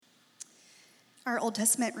Our Old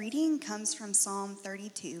Testament reading comes from Psalm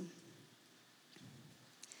 32.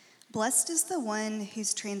 Blessed is the one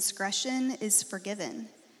whose transgression is forgiven,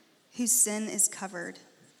 whose sin is covered.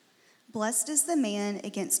 Blessed is the man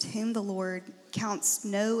against whom the Lord counts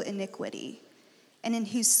no iniquity, and in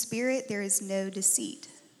whose spirit there is no deceit.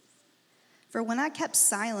 For when I kept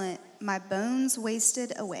silent, my bones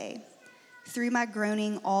wasted away through my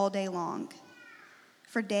groaning all day long.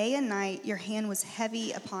 For day and night your hand was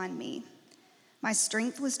heavy upon me. My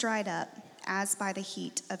strength was dried up as by the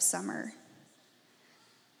heat of summer.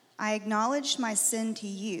 I acknowledged my sin to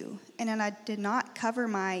you, and I did not cover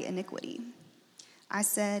my iniquity. I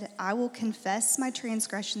said, I will confess my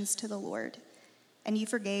transgressions to the Lord, and you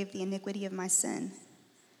forgave the iniquity of my sin.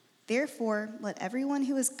 Therefore, let everyone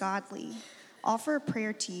who is godly offer a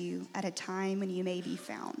prayer to you at a time when you may be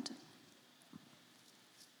found.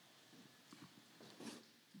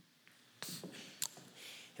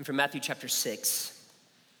 And from Matthew chapter 6,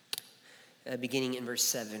 beginning in verse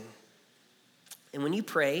 7. And when you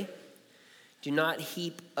pray, do not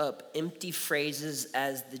heap up empty phrases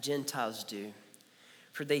as the Gentiles do,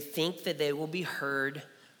 for they think that they will be heard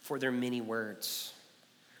for their many words.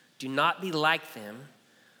 Do not be like them,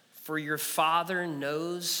 for your Father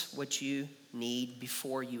knows what you need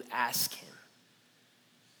before you ask him.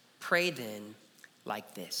 Pray then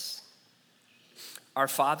like this: Our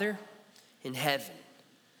Father in heaven,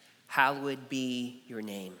 hallowed be your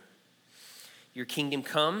name. Your kingdom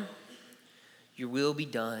come, your will be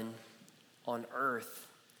done on earth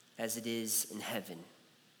as it is in heaven.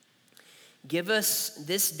 Give us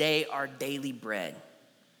this day our daily bread,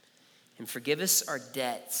 and forgive us our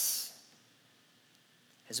debts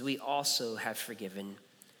as we also have forgiven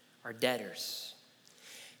our debtors.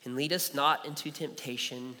 And lead us not into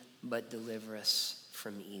temptation, but deliver us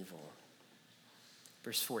from evil.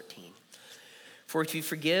 Verse 14. For if you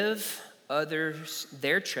forgive others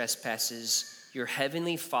their trespasses, your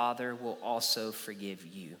heavenly Father will also forgive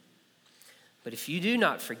you. But if you do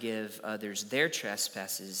not forgive others their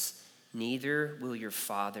trespasses, neither will your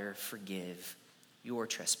Father forgive your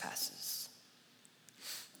trespasses.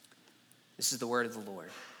 This is the word of the Lord.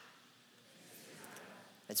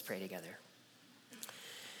 Let's pray together.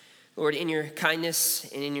 Lord, in your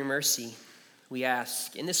kindness and in your mercy, we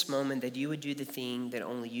ask in this moment that you would do the thing that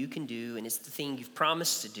only you can do, and it's the thing you've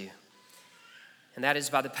promised to do. And that is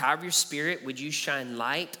by the power of your Spirit, would you shine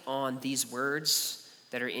light on these words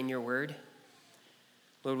that are in your word?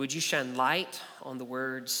 Lord, would you shine light on the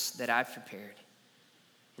words that I've prepared?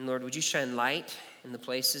 And Lord, would you shine light in the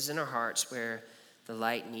places in our hearts where the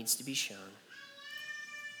light needs to be shown?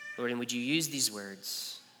 Lord, and would you use these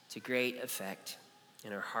words to great effect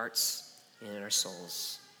in our hearts and in our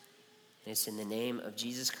souls? And it's in the name of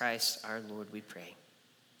Jesus Christ, our Lord, we pray.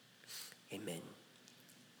 Amen.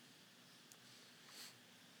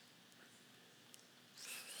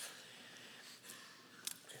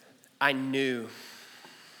 I knew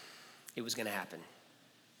it was going to happen.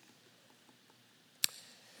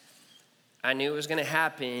 I knew it was going to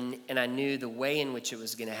happen, and I knew the way in which it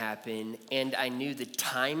was going to happen, and I knew the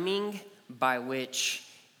timing by which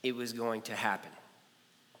it was going to happen.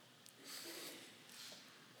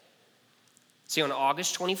 See, on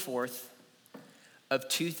August 24th of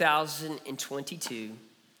 2022,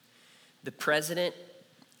 the President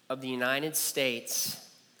of the United States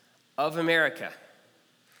of America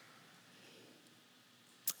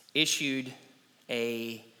issued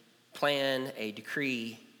a plan, a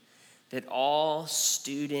decree, that all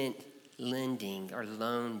student lending or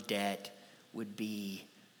loan debt would be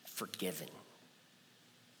forgiven.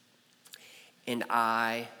 And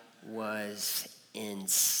I was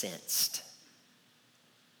incensed.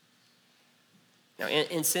 Now,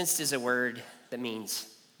 incensed is a word that means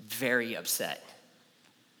very upset.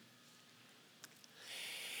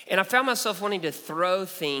 And I found myself wanting to throw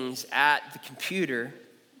things at the computer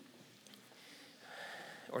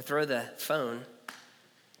or throw the phone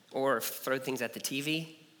or throw things at the TV.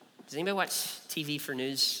 Does anybody watch TV for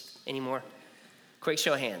news anymore? Quick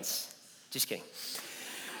show of hands. Just kidding.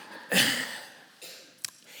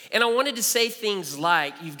 And I wanted to say things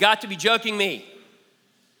like, you've got to be joking me.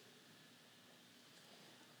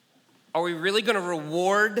 Are we really going to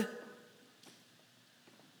reward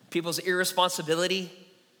people's irresponsibility?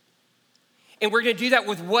 And we're going to do that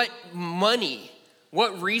with what money?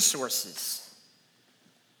 What resources?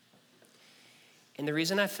 And the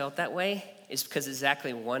reason I felt that way is because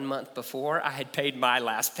exactly 1 month before, I had paid my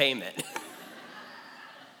last payment.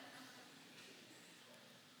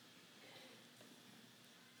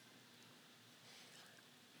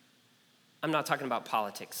 I'm not talking about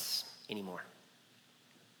politics anymore.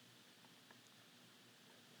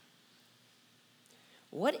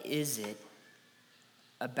 what is it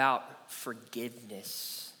about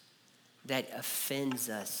forgiveness that offends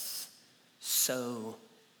us so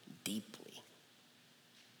deeply?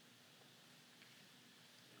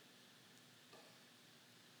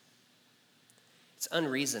 It's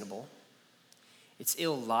unreasonable. It's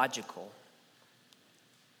illogical.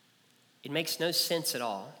 It makes no sense at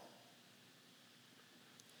all.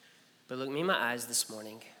 But look me in my eyes this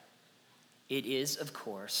morning. It is, of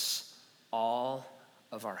course, all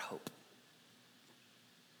of our hope.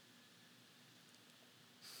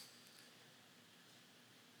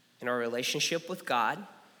 In our relationship with God,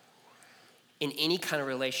 in any kind of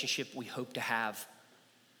relationship we hope to have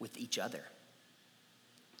with each other.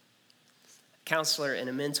 A counselor and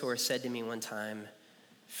a mentor said to me one time,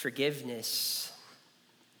 forgiveness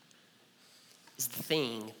is the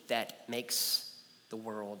thing that makes the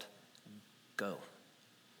world go.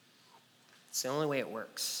 It's the only way it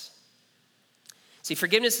works. See,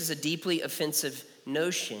 forgiveness is a deeply offensive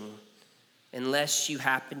notion unless you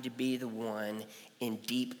happen to be the one in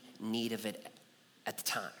deep need of it at the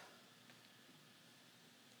time.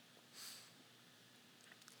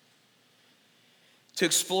 To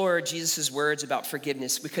explore Jesus' words about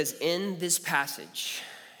forgiveness, because in this passage,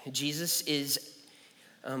 Jesus is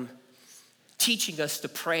teaching us to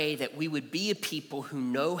pray that we would be a people who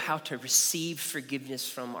know how to receive forgiveness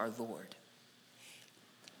from our Lord.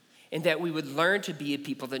 And that we would learn to be a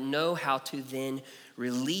people that know how to then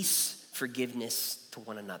release forgiveness to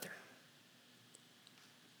one another.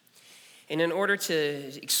 And in order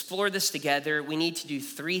to explore this together, we need to do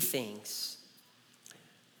three things.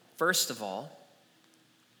 First of all,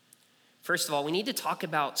 we need to talk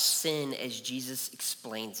about sin as Jesus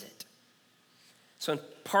explains it. So in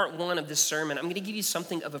part one of this sermon, I'm going to give you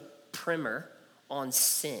something of a primer on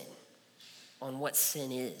sin, on what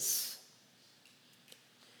sin is.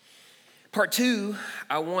 Part two,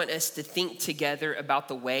 I want us to think together about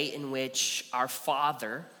the way in which our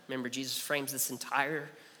Father, remember Jesus frames this entire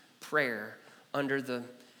prayer under the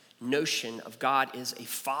notion of God is a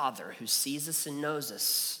Father who sees us and knows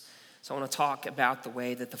us. So I want to talk about the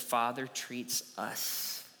way that the Father treats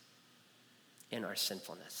us in our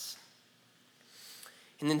sinfulness.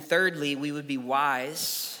 And then thirdly, we would be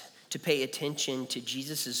wise to pay attention to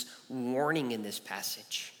Jesus' warning in this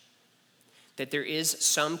passage, that there is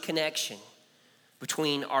some connection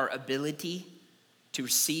between our ability to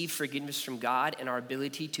receive forgiveness from God and our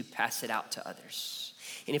ability to pass it out to others.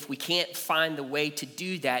 And if we can't find the way to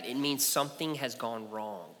do that, it means something has gone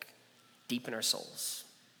wrong deep in our souls.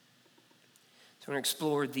 So we're going to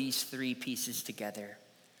explore these three pieces together.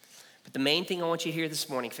 But the main thing I want you to hear this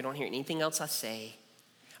morning, if you don't hear anything else I say,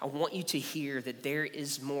 I want you to hear that there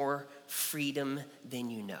is more freedom than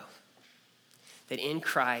you know. That in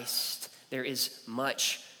Christ, there is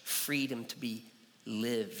much freedom to be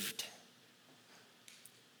lived.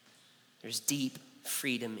 There's deep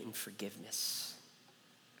freedom in forgiveness.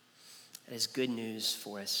 That is good news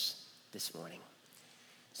for us this morning.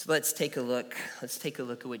 So let's take a look. Let's take a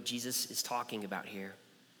look at what Jesus is talking about here.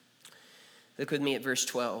 Look with me at verse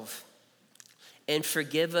 12. And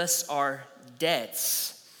forgive us our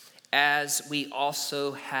debts as we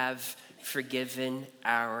also have forgiven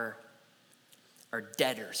our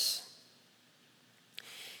debtors.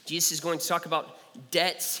 Jesus is going to talk about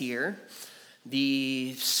debts here.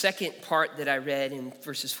 The second part that I read in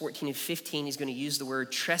verses 14 and 15, he's going to use the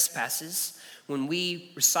word trespasses. When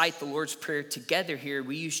we recite the Lord's Prayer together here,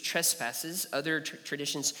 we use trespasses. Other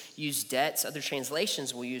traditions use debts. Other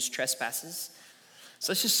translations will use trespasses.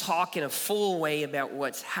 So let's just talk in a full way about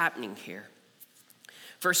what's happening here.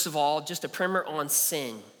 First of all, just a primer on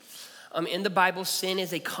sin. In the Bible, sin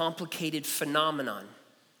is a complicated phenomenon,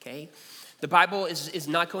 okay? The Bible is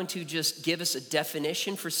not going to just give us a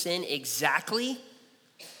definition for sin exactly,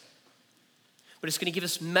 but it's going to give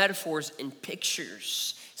us metaphors and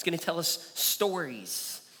pictures. It's going to tell us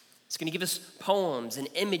stories. It's going to give us poems and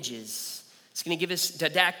images. It's going to give us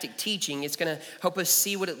didactic teaching. It's going to help us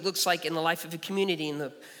see what it looks like in the life of a community. In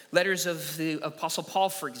the letters of the Apostle Paul,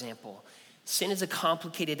 for example, sin is a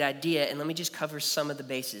complicated idea, and let me just cover some of the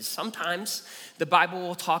bases. Sometimes the Bible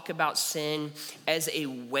will talk about sin as a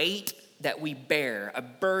weight that we bear, a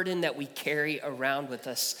burden that we carry around with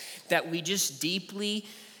us, that we just deeply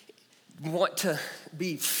want to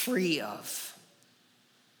be free of.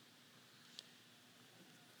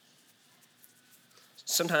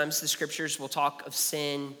 Sometimes the scriptures will talk of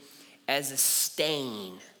sin as a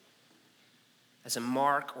stain, as a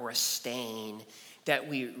mark or a stain that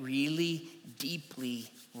we really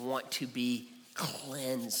deeply want to be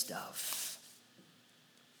cleansed of.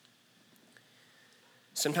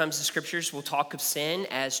 Sometimes the scriptures will talk of sin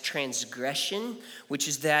as transgression, which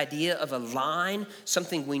is the idea of a line,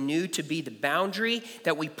 something we knew to be the boundary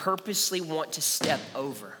that we purposely want to step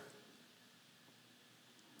over.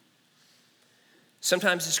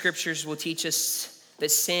 Sometimes the scriptures will teach us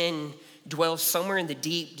that sin dwells somewhere in the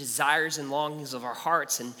deep desires and longings of our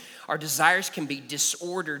hearts, and our desires can be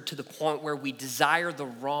disordered to the point where we desire the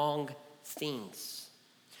wrong things.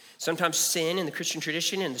 Sometimes sin in the Christian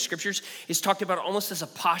tradition and the scriptures is talked about almost as a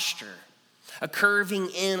posture, a curving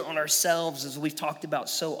in on ourselves, as we've talked about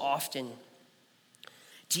so often.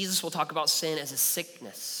 Jesus will talk about sin as a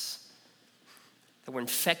sickness that we're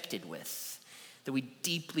infected with, that we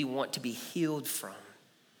deeply want to be healed from.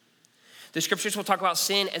 The scriptures will talk about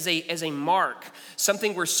sin as a mark,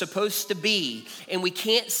 something we're supposed to be, and we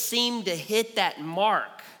can't seem to hit that mark.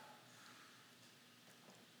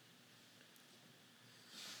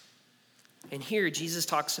 And here, Jesus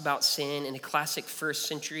talks about sin in a classic first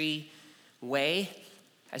century way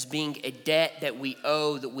as being a debt that we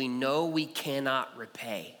owe that we know we cannot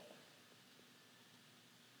repay.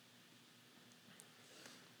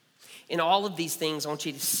 In all of these things, I want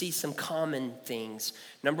you to see some common things.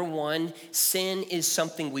 Number one, sin is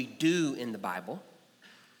something we do in the Bible.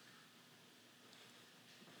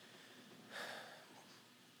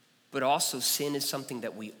 But also, sin is something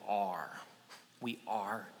that we are. We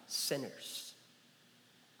are sinners.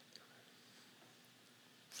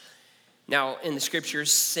 Now, in the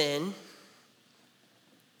scriptures, sin,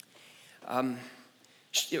 or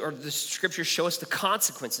the scriptures show us the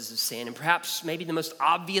consequences of sin, and perhaps maybe the most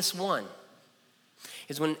obvious one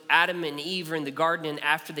is when Adam and Eve are in the garden, and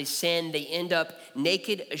after they sin, they end up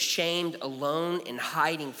naked, ashamed, alone, and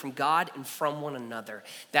hiding from God and from one another.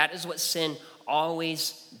 That is what sin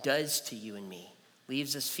always does to you and me.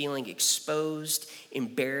 Leaves us feeling exposed,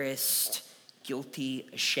 embarrassed, guilty,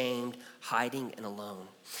 ashamed, hiding, and alone.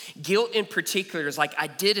 Guilt in particular is like, I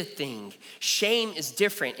did a thing. Shame is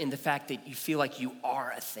different in the fact that you feel like you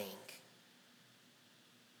are a thing.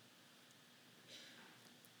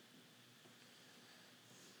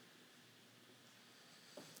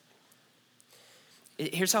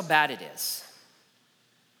 Here's how bad it is.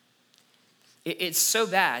 It's so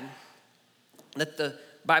bad that the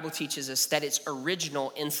Bible teaches us that it's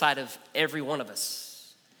original inside of every one of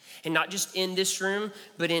us. And not just in this room,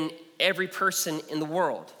 but in every person in the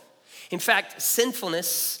world. In fact,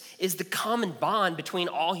 sinfulness is the common bond between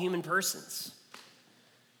all human persons.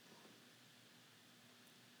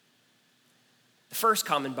 The first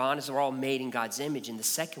common bond is that we're all made in God's image, and the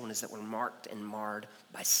second one is that we're marked and marred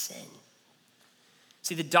by sin.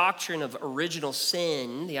 See, the doctrine of original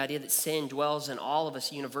sin, the idea that sin dwells in all of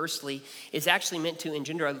us universally, is actually meant to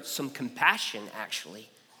engender some compassion, actually.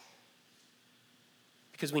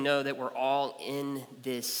 Because we know that we're all in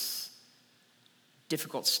this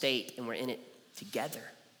difficult state and we're in it together.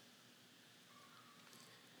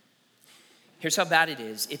 Here's how bad it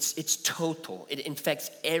is. It's total. It infects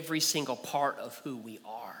every single part of who we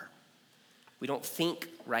are. We don't think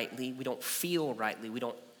rightly. We don't feel rightly. We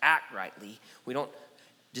don't act rightly. We don't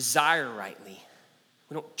desire rightly.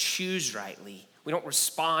 We don't choose rightly. We don't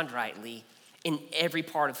respond rightly in every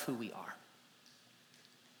part of who we are.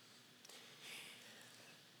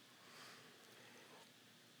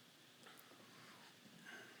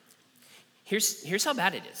 Here's how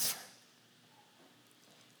bad it is.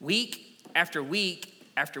 Week after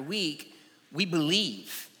week after week, we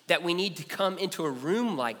believe that we need to come into a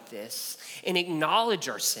room like this and acknowledge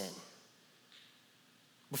our sin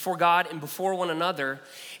before God and before one another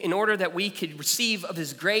in order that we could receive of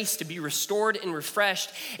his grace to be restored and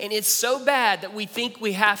refreshed. And it's so bad that we think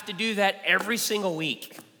we have to do that every single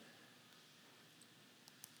week.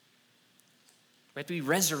 We have to be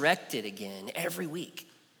resurrected again every week.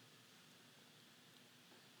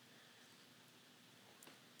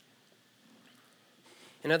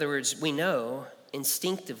 In other words, we know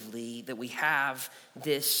instinctively that we have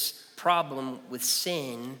this problem with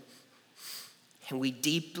sin, and we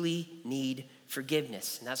deeply need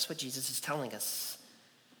forgiveness. And that's what Jesus is telling us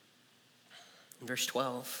in verse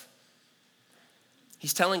 12.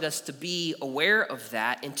 He's telling us to be aware of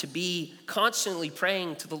that and to be constantly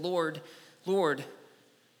praying to the Lord, Lord,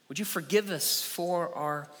 would you forgive us for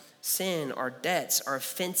our sin, our debts, our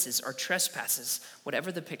offenses, our trespasses,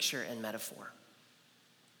 whatever the picture and metaphor.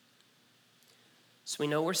 So we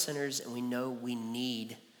know we're sinners and we know we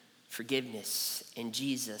need forgiveness. And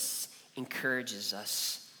Jesus encourages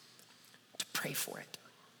us to pray for it.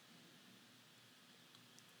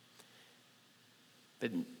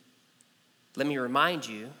 But let me remind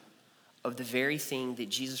you of the very thing that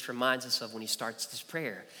Jesus reminds us of when he starts this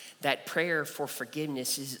prayer. That prayer for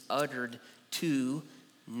forgiveness is uttered to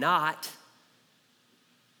not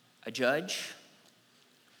a judge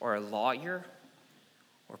or a lawyer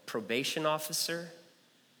or probation officer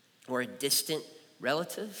or a distant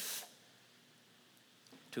relative,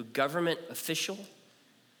 to a government official.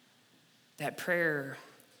 That prayer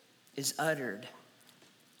is uttered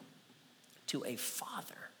to a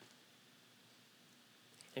father.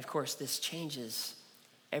 And of course, this changes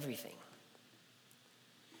everything.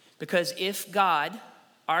 Because if God,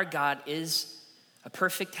 our God, is a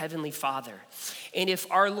perfect heavenly Father, and if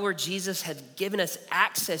our Lord Jesus has given us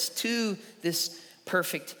access to this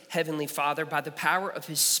perfect heavenly Father by the power of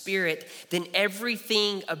his Spirit, then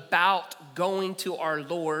everything about going to our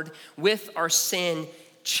Lord with our sin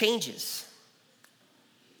changes.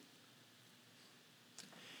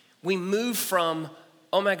 We move from,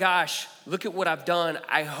 oh my gosh, look at what I've done,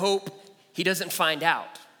 I hope he doesn't find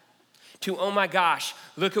out, to, oh my gosh,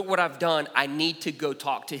 look at what I've done, I need to go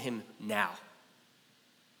talk to him now.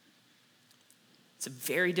 It's a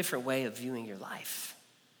very different way of viewing your life.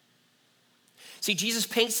 See, Jesus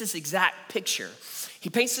paints this exact picture.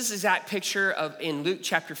 He paints this exact picture in Luke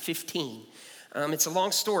chapter 15. It's a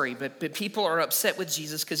long story, but people are upset with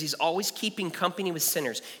Jesus because he's always keeping company with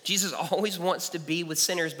sinners. Jesus always wants to be with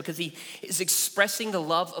sinners because he is expressing the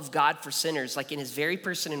love of God for sinners, like in his very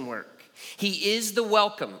person and work. He is the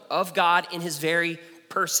welcome of God in his very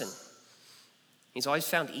person. He's always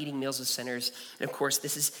found eating meals with sinners. And of course,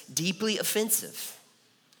 this is deeply offensive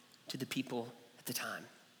to the people at the time.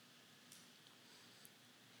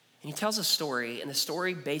 And he tells a story, and the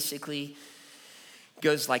story basically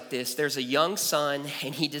goes like this. There's a young son,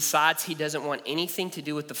 and he decides he doesn't want anything to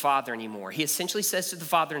do with the father anymore. He essentially says to the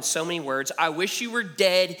father in so many words, I wish you were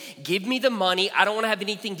dead. Give me the money. I don't want to have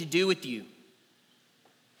anything to do with you.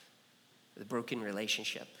 The broken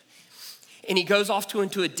relationship. And he goes off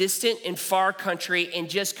into a distant and far country and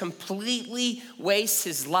just completely wastes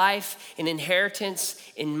his life and inheritance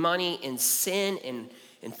and money and sin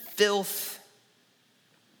and filth.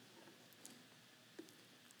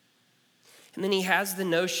 And then he has the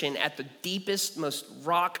notion at the deepest, most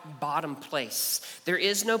rock bottom place. There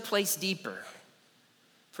is no place deeper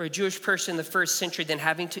for a Jewish person in the first century than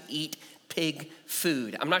having to eat pig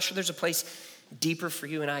food. I'm not sure there's a place deeper for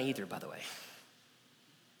you and I either, by the way.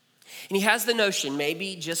 And he has the notion,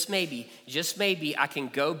 maybe, just maybe, I can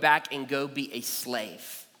go back and go be a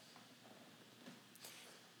slave.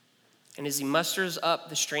 And as he musters up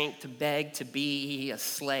the strength to beg to be a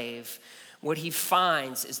slave, what he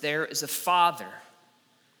finds is there is a father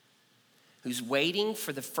who's waiting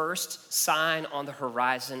for the first sign on the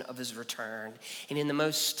horizon of his return. And in the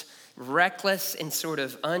most reckless and sort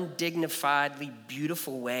of undignifiedly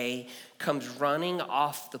beautiful way, comes running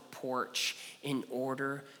off the porch in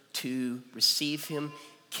order to receive him,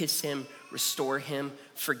 kiss him, restore him,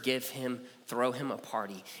 forgive him, throw him a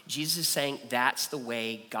party. Jesus is saying that's the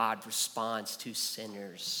way God responds to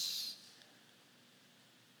sinners.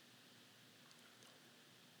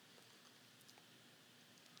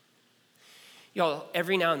 Y'all,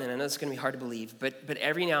 every now and then, I know it's gonna be hard to believe, but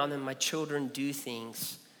every now and then my children do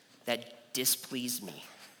things that displease me.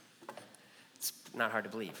 It's not hard to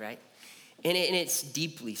believe, right? And it's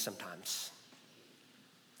deeply sometimes.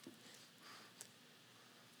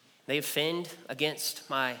 They offend against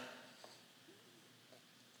my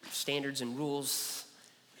standards and rules.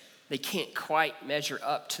 They can't quite measure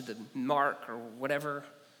up to the mark or whatever.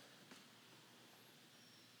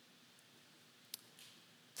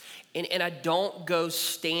 And I don't go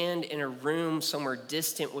stand in a room somewhere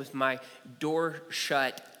distant with my door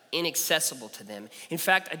shut, inaccessible to them. In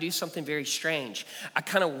fact, I do something very strange. I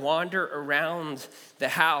kind of wander around the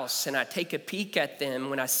house and I take a peek at them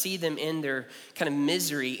when I see them in their kind of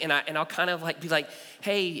misery, and I'll kind of like be like,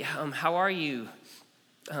 hey, how are you?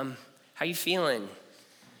 How you feeling?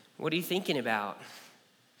 What are you thinking about?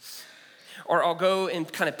 Or I'll go and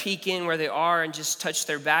kind of peek in where they are and just touch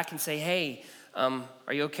their back and say, hey,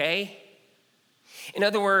 are you okay? In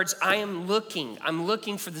other words, I'm looking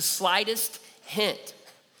for the slightest hint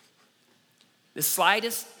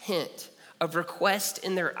of request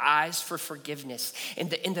in their eyes for forgiveness. In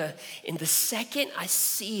the second I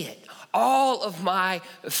see it, all of my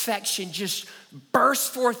affection just bursts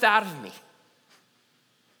forth out of me.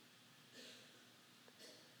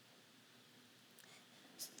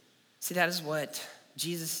 See, that is what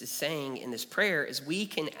Jesus is saying in this prayer, is we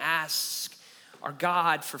can ask our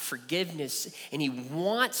God for forgiveness, and he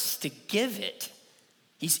wants to give it.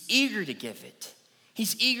 He's eager to give it.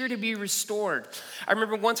 He's eager to be restored. I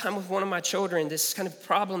remember one time with one of my children, this kind of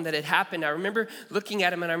problem that had happened. I remember looking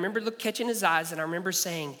at him, and I remember catching his eyes, and I remember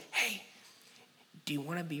saying, hey, do you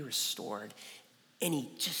want to be restored? And he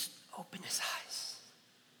just opened his eyes.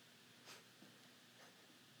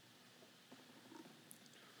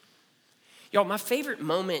 Y'all, my favorite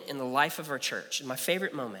moment in the life of our church, my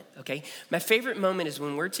favorite moment, okay? My favorite moment is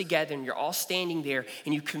when we're together and you're all standing there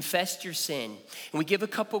and you confessed your sin. And we give a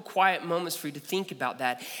couple quiet moments for you to think about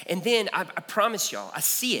that. And then I promise y'all, I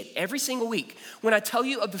see it every single week. When I tell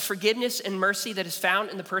you of the forgiveness and mercy that is found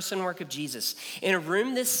in the person and work of Jesus, in a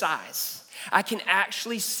room this size, I can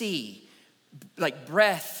actually see like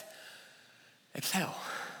breath, exhale.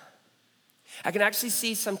 I can actually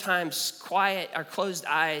see sometimes quiet or closed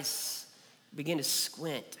eyes begin to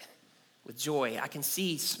squint with joy. I can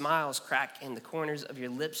see smiles crack in the corners of your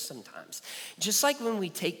lips sometimes. Just like when we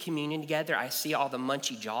take communion together, I see all the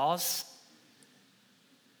munchy jaws.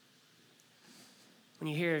 When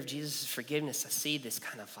you hear of Jesus' forgiveness, I see this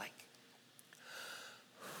kind of like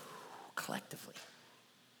collectively.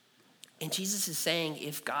 And Jesus is saying,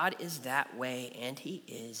 if God is that way, and he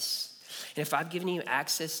is, and if I've given you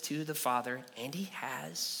access to the Father, and he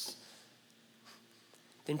has,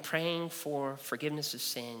 then praying for forgiveness of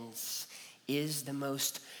sins is the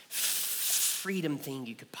most freedom thing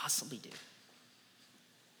you could possibly do.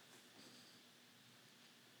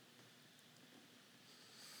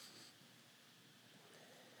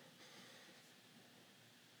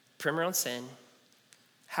 Primer on sin,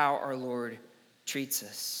 how our Lord treats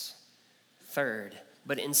us. Third,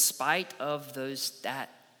 but in spite of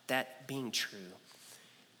that being true,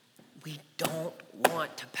 we don't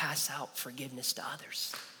want to pass out forgiveness to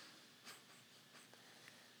others.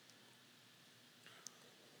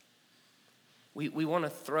 We want to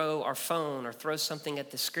throw our phone or throw something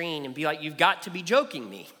at the screen and be like, you've got to be joking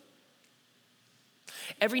me.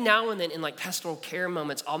 Every now and then in like pastoral care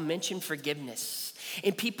moments, I'll mention forgiveness.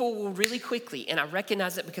 And people will really quickly, and I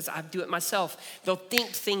recognize it because I do it myself, they'll think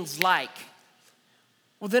things like,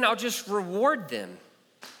 well, then I'll just reward them.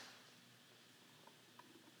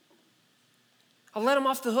 I'll let them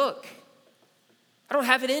off the hook. I don't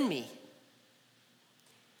have it in me.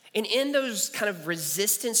 And in those kind of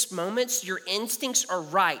resistance moments, your instincts are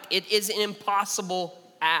right. It is an impossible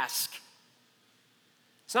ask.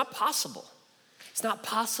 It's not possible. It's not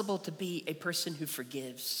possible to be a person who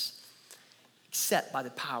forgives except by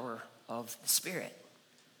the power of the Spirit,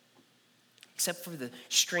 except for the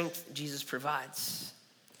strength Jesus provides.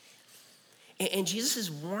 And Jesus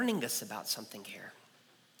is warning us about something here.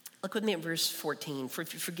 Look with me at verse 14. For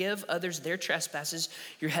if you forgive others their trespasses,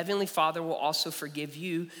 your heavenly Father will also forgive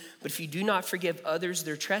you. But if you do not forgive others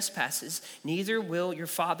their trespasses, neither will your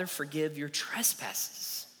Father forgive your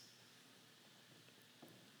trespasses.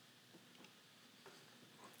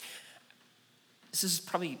 This is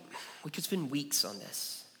probably, we could spend weeks on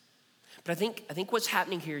this. But I think what's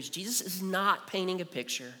happening here is Jesus is not painting a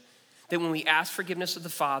picture that when we ask forgiveness of the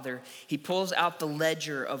Father, he pulls out the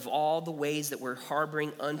ledger of all the ways that we're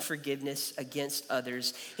harboring unforgiveness against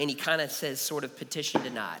others, and he kind of says sort of petition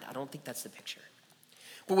denied. I don't think that's the picture.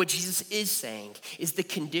 But what Jesus is saying is the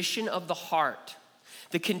condition of the heart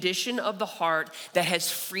that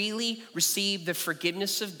has freely received the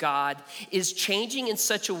forgiveness of God is changing in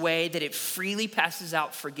such a way that it freely passes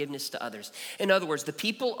out forgiveness to others. In other words, the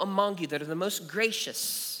people among you that are the most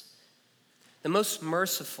gracious, the most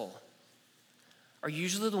merciful, are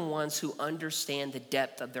usually the ones who understand the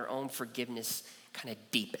depth of their own forgiveness kind of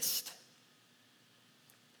deepest.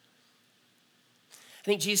 I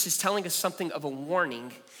think Jesus is telling us something of a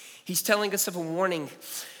warning. He's telling us of a warning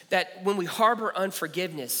that when we harbor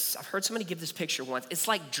unforgiveness, I've heard somebody give this picture once, it's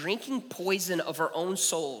like drinking poison of our own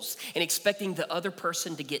souls and expecting the other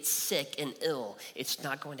person to get sick and ill. It's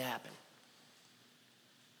not going to happen.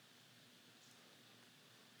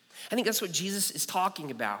 I think that's what Jesus is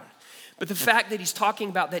talking about. But the fact that he's talking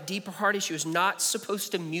about that deeper heart issue is not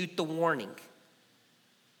supposed to mute the warning.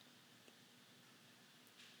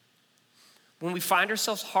 When we find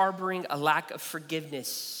ourselves harboring a lack of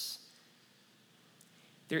forgiveness,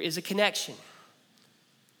 there is a connection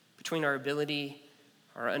between our ability,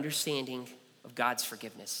 our understanding of God's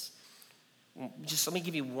forgiveness. Just let me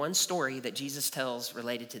give you one story that Jesus tells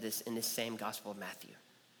related to this in this same Gospel of Matthew.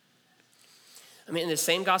 In the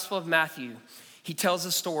same Gospel of Matthew, he tells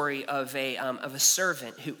a story of a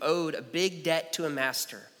servant who owed a big debt to a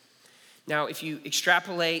master. Now, if you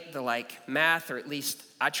extrapolate the math, or at least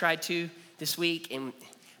I tried to this week, and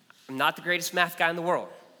I'm not the greatest math guy in the world.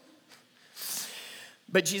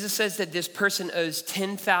 But Jesus says that this person owes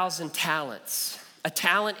 10,000 talents. A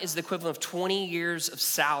talent is the equivalent of 20 years of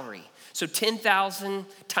salary. So 10,000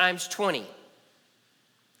 times 20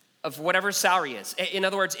 of whatever salary is. In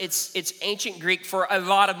other words, it's ancient Greek for a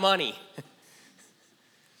lot of money.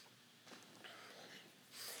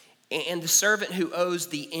 And the servant who owes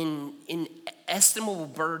the inestimable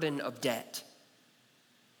burden of debt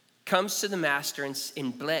comes to the master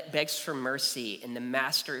and begs for mercy, and the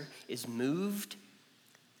master is moved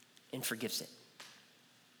and forgives it.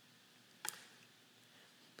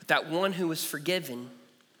 But that one who was forgiven,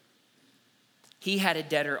 he had a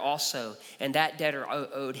debtor also, and that debtor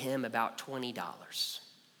owed him about $20.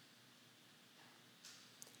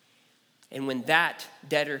 And when that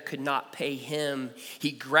debtor could not pay him,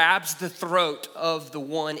 he grabs the throat of the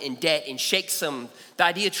one in debt and shakes him, the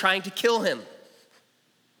idea of trying to kill him.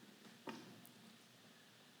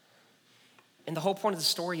 And the whole point of the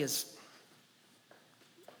story is,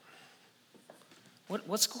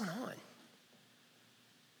 what's going on?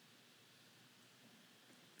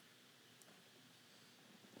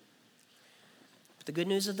 But the good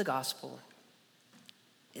news of the gospel,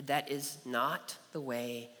 that is not the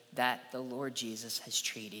way that the Lord Jesus has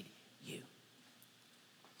treated you.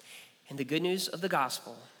 And the good news of the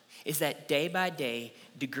gospel is that day by day,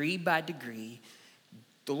 degree by degree,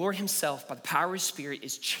 the Lord himself, by the power of his Spirit,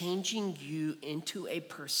 is changing you into a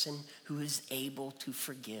person who is able to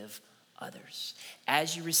forgive others.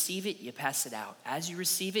 As you receive it, you pass it out. As you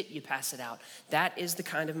receive it, you pass it out. That is the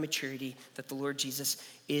kind of maturity that the Lord Jesus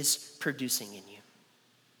is producing in you.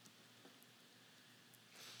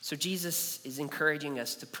 So Jesus is encouraging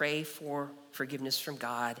us to pray for forgiveness from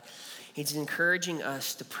God. He's encouraging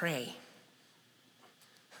us to pray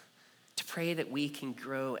that we can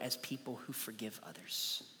grow as people who forgive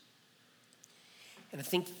others. And I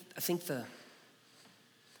think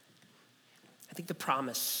the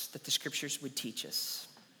promise that the scriptures would teach us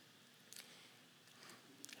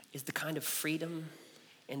is the kind of freedom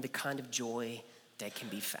and the kind of joy that can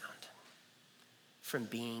be found from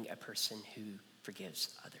being a person who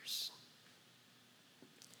forgives others.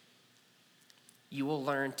 You will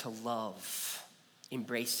learn to love,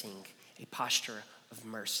 embracing a posture of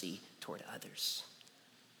mercy toward others.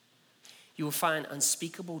 You will find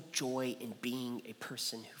unspeakable joy in being a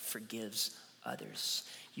person who forgives others.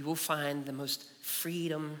 You will find the most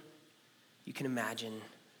freedom you can imagine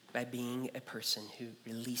by being a person who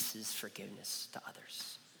releases forgiveness to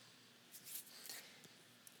others.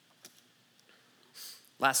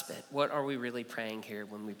 Last bit, what are we really praying here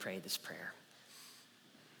when we pray this prayer?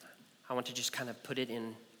 I want to just kind of put it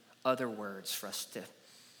in other words for us to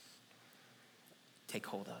take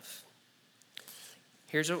hold of.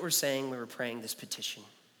 Here's what we're saying when we're praying this petition.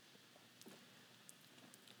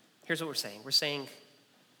 Here's what we're saying. We're saying,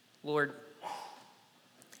 Lord,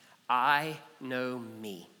 I know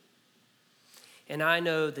me. And I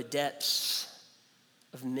know the depths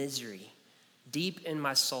of misery deep in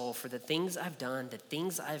my soul for the things I've done, the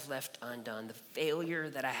things I've left undone, the failure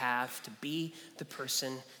that I have to be the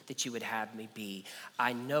person that you would have me be.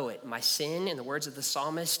 I know it. My sin, in the words of the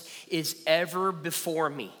psalmist, is ever before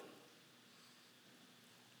me.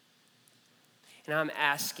 And I'm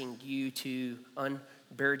asking you to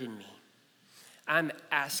unburden me. I'm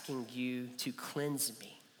asking you to cleanse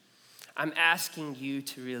me. I'm asking you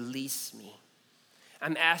to release me.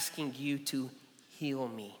 I'm asking you to heal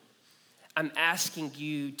me. I'm asking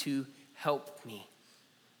you to help me.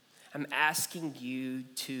 I'm asking you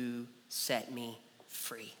to set me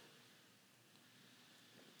free.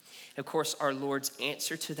 And of course, our Lord's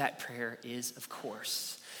answer to that prayer is, of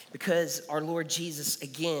course, because our Lord Jesus,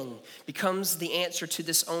 again, becomes the answer to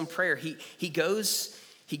this own prayer. He goes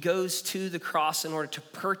to the cross in order to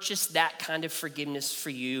purchase that kind of forgiveness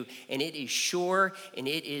for you, and it is sure and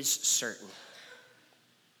it is certain.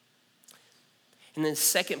 And then the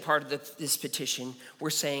second part of this petition, we're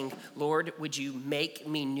saying, Lord, would you make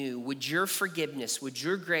me new? Would your forgiveness, would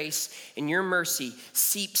your grace and your mercy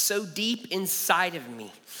seep so deep inside of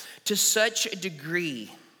me to such a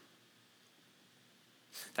degree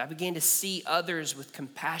that I began to see others with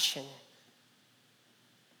compassion,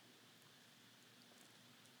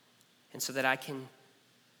 and so that I can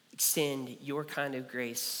extend your kind of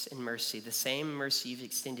grace and mercy, the same mercy you've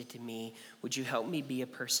extended to me. Would you help me be a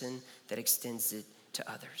person that extends it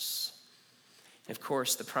to others? And of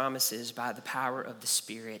course, the promise is by the power of the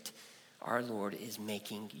Spirit, our Lord is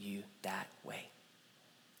making you that way.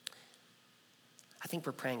 I think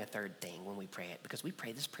we're praying a third thing when we pray it, because we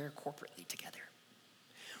pray this prayer corporately together.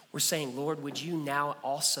 We're saying, Lord, would you now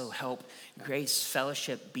also help Grace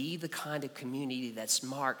Fellowship be the kind of community that's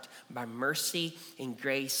marked by mercy and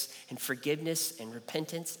grace and forgiveness and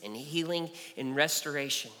repentance and healing and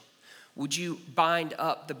restoration? Would you bind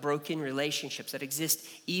up the broken relationships that exist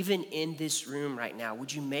even in this room right now?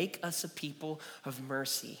 Would you make us a people of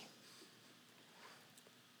mercy?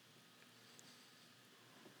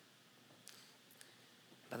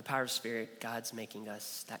 By the power of Spirit, God's making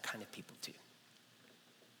us that kind of people too.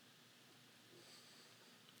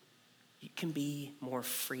 you can be more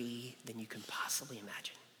free than you can possibly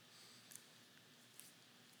imagine.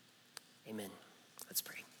 Amen. Let's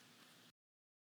pray.